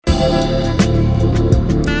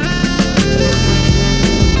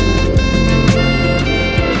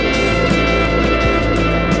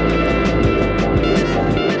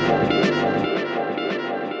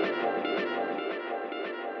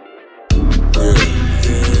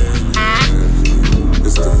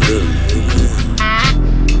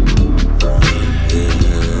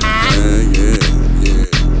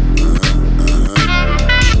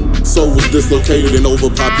Soul was dislocated and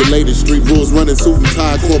overpopulated. Street rules running suit and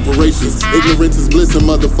tie corporations. Ignorance is bliss and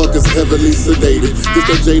motherfuckers heavily sedated. This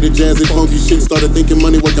that jaded, jazzy, funky shit. Started thinking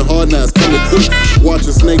money working hard, now it's coming quick.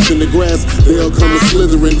 Watching snakes in the grass, they'll come a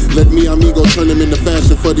slithering. Let me amigo turn them into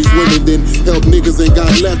fashion for these women. Then help niggas ain't got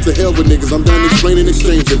left to hell with niggas. I'm done explaining,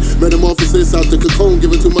 exchanging. Metamorphosis out the cocoon,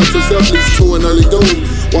 giving too much of self leads to an early doom.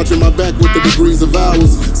 Watching my back with the degrees of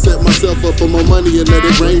hours. Set myself up for more money and let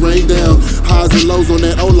it rain down. Highs and lows on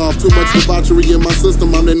that Olaf. Too much debauchery in my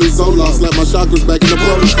system, I'm the new Zoloft. Slap my chakras back in the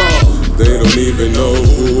protocol. They don't even know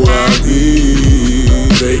who I be.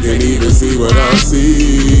 They can't even see what I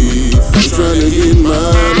see. I'm trying to get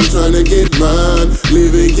mine, I'm trying to get mine.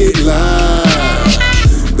 Live and get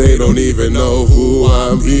live. They don't even know who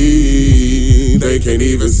I be. They can't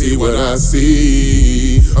even see what I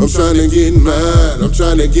see. I'm trying to get mine, I'm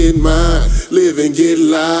trying to get mine. Live and get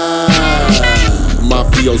live.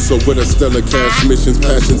 Mafioso with a stellar cash missions,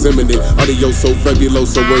 passions imminent. Audioso,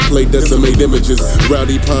 fabuloso, wordplay, decimate images.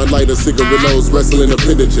 Rowdy pine lighter, cigarillos, wrestling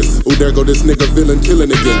appendages. Ooh, there go this nigga villain, killing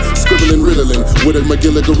again. Scribbling, riddling, with a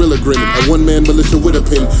McGilla gorilla grin. A one-man militia with a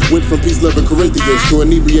pen. Went from peace-loving Corinthians to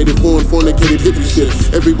inebriated, foreign, fornicated hippie shit.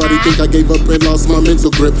 Everybody think I gave up and lost my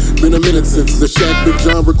mental grip. Been a minute since the Shaq Big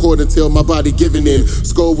John recording till my body giving in.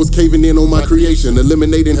 Skull was caving in on my creation,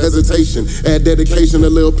 eliminating hesitation. Add dedication, a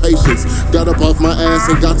little patience. Got up off my ass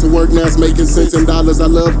and got to work, now it's making sense in dollars. I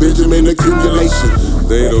love Benjamin accumulation.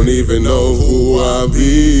 They don't even know who I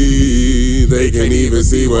be. They can't even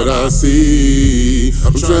see what I see.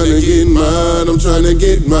 I'm trying to get mine, I'm trying to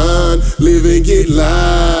get mine. Live and get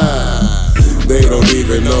live. They don't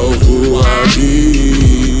even know who I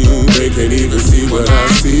be. They can't even see what I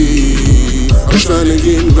see. I'm trying to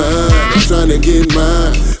get mine, I'm trying to get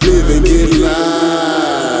mine. Live and get live.